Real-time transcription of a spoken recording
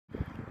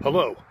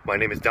Hello, my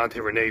name is Dante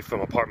Renee from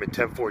Apartment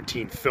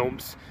 1014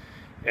 Films,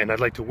 and I'd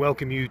like to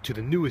welcome you to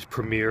the newest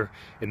premiere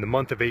in the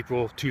month of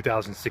April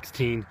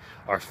 2016,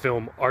 our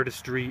film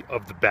Artistry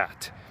of the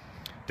Bat.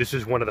 This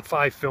is one of the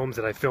 5 films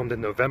that I filmed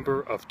in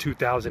November of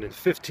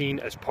 2015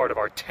 as part of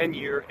our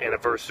 10-year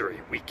anniversary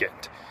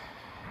weekend.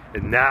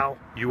 And now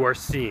you are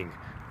seeing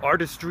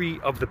Artistry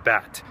of the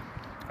Bat.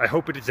 I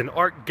hope it is an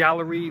art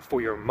gallery for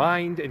your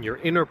mind and your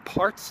inner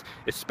parts,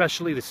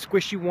 especially the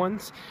squishy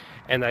ones.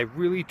 And I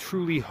really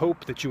truly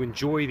hope that you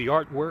enjoy the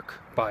artwork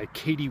by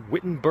Katie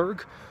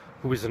Wittenberg,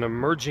 who is an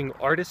emerging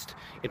artist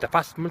in the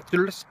fast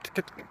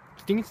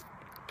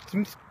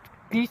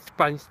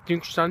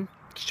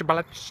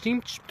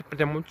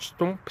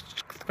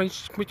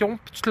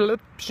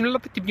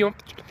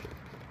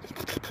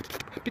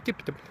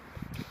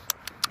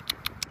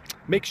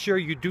Make sure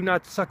you do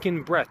not suck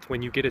in breath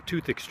when you get a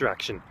tooth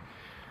extraction.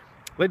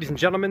 Ladies and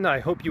gentlemen, I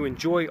hope you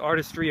enjoy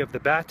Artistry of the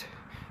Bat.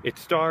 It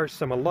stars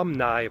some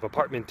alumni of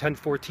Apartment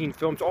 1014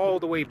 Films all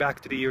the way back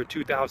to the year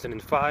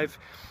 2005.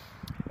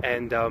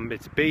 And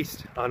it's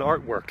based on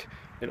artwork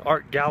and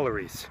art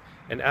galleries.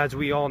 And as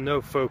we all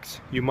know,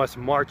 folks, you must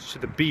march to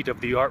the beat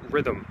of the art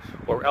rhythm,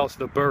 or else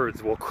the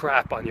birds will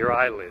crap on your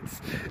eyelids.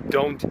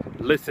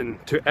 Don't listen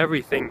to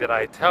everything that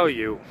I tell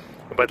you,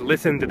 but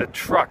listen to the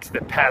trucks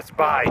that pass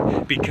by,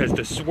 because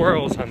the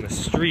swirls on the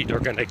street are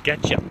gonna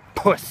get you,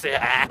 pussy.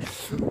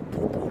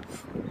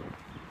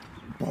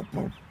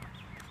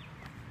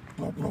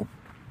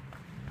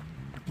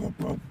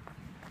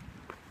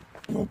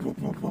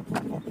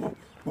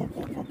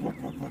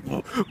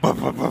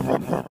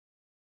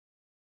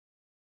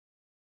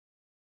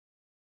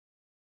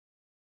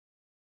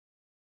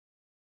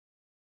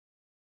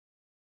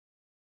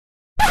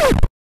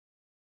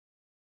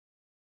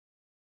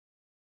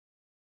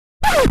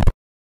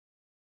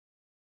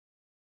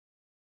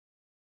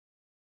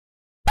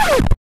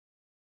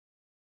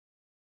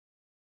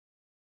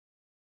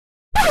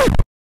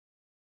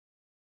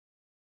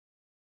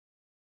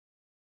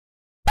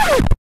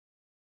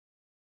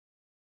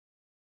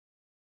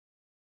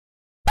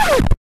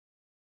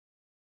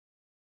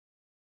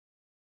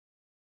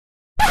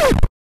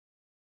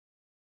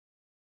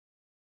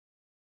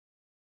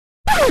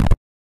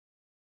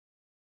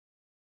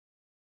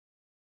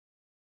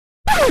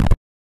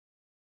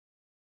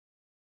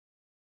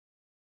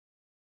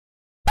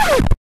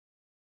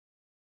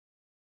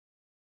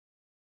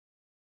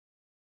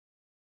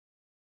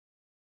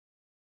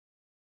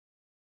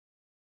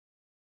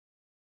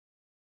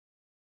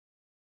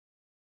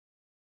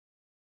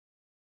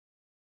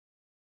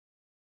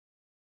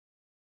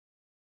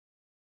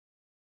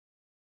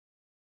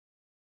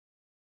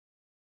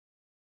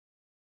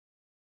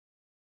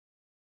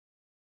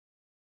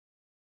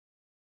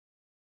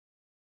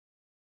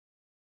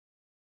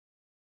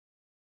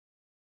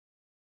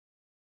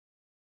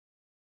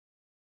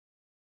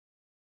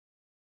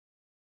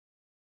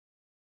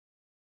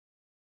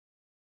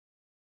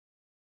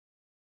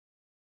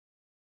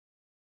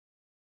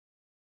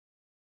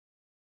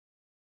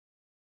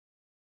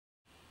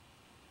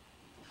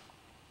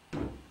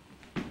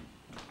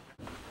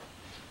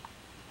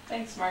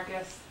 Thanks,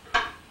 Marcus.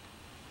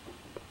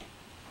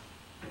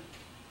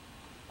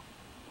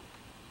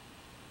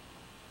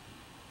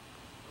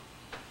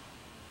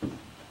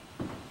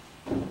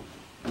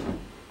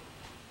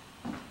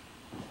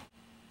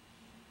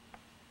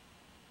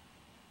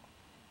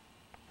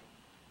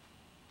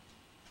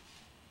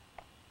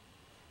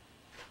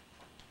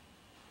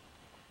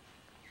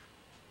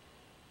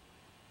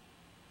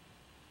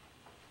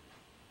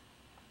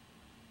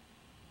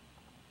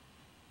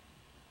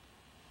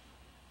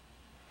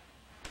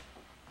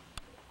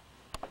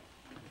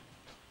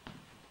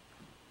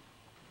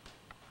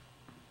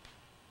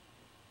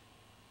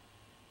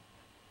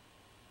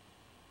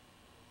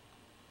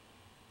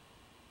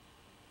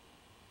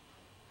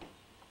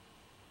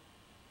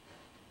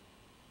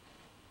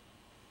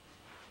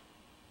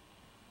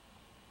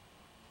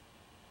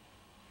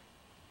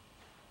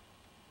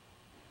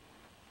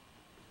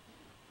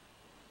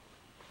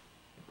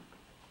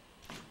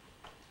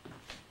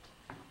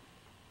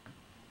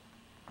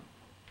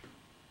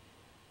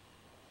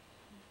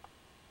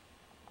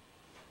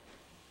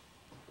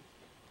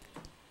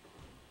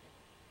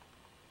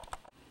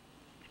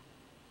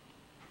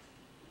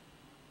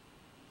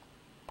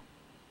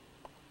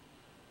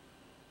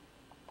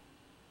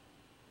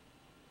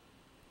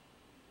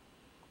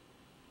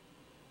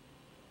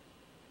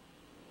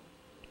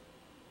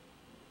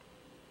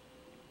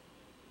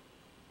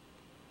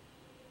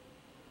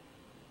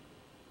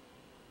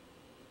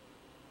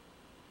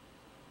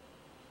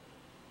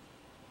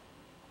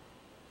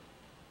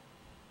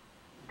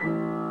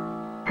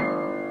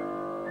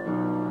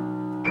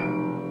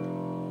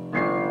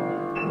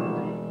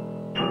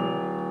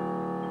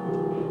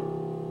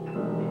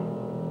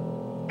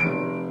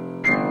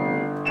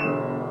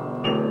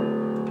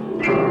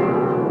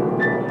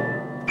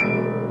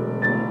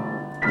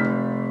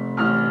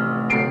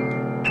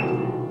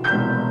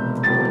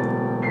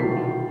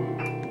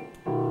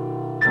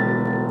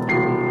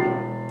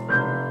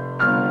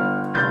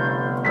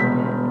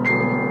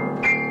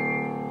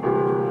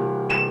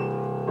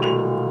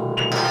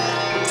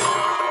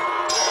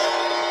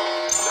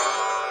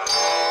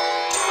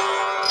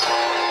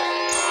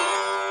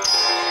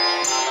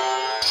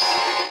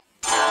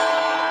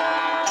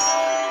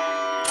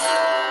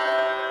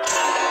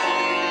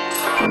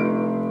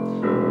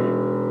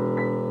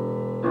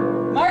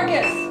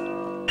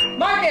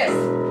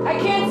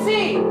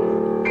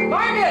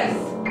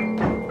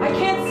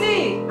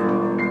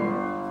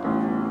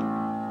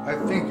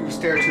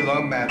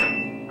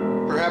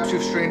 madam. Perhaps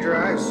you've strained your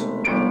eyes. No,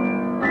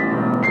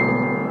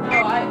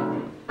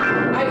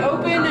 I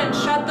open and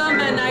shut them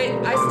and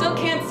I still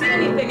can't see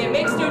anything. It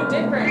makes no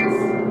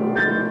difference.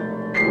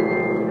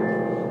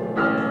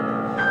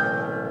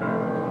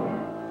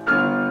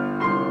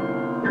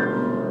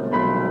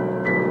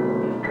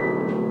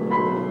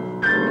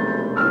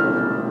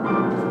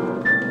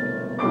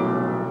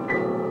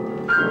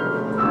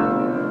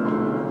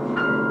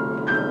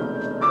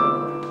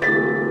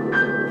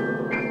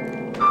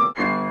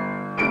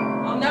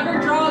 I'll never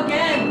draw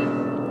again.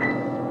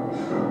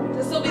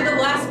 This will be the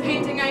last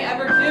painting I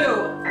ever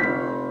do.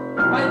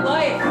 My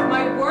life,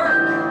 my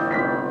work.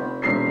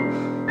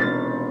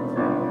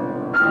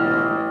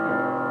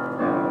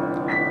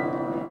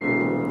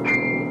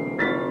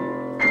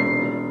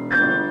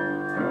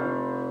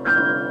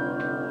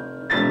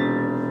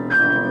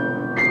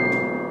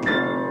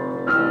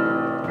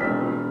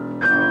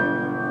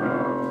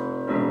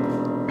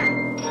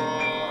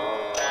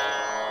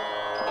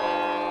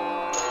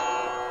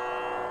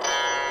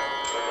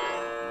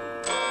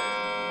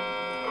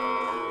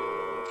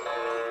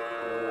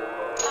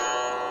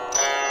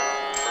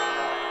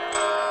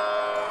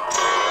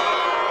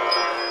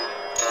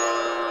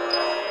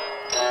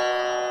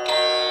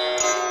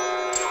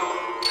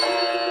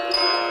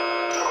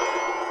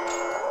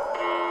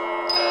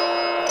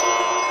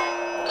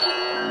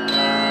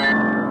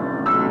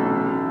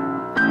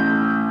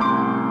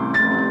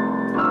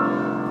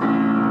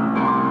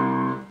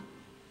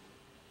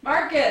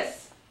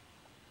 Marcus!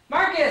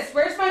 Marcus,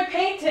 where's my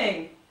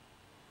painting?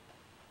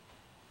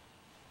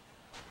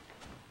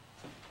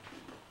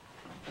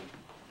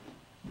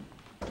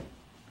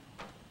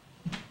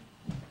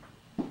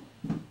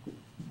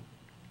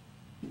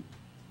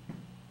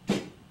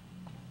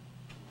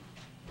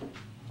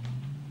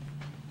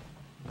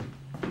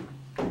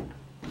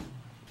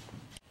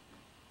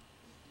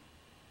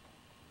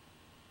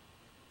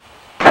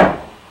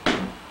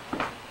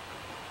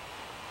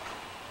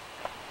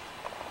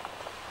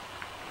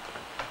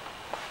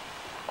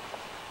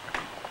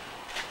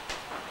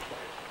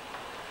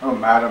 Oh,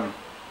 madam,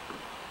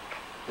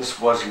 this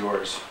was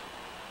yours.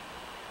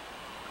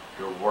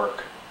 Your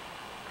work.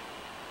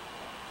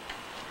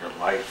 Your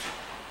life.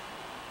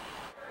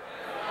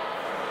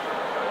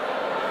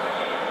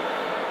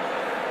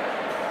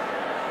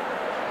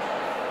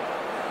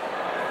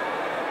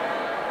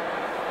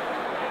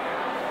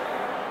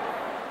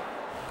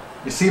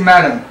 You see,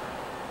 madam,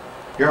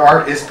 your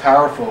art is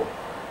powerful.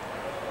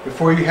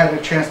 Before you had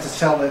a chance to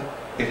sell it,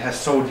 it has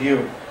sold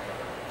you.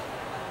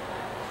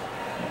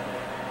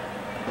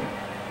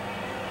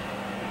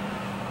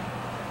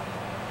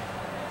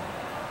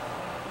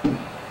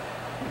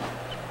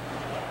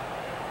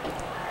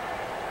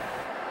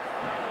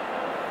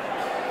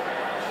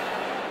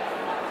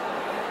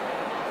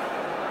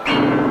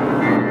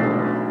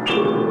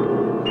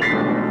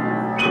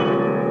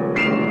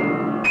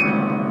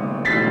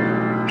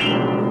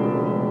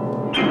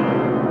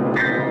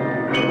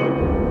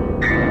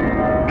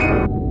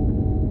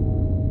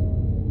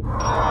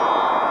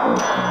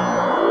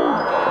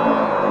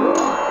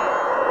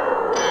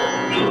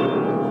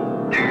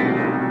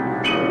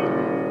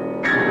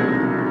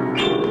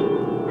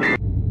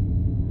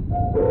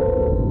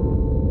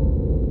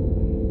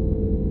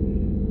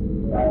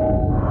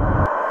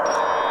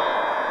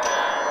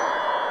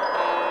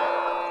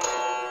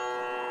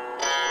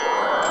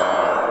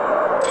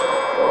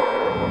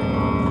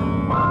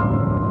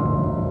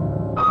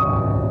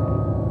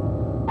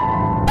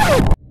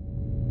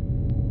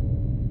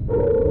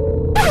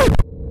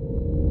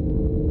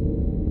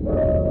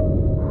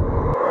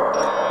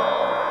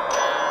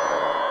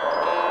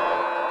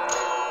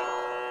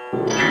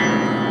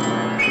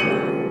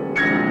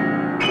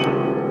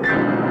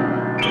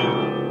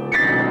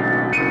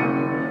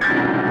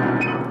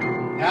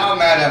 Now,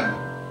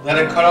 madam, let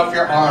it cut off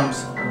your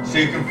arms so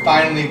you can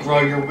finally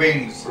grow your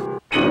wings.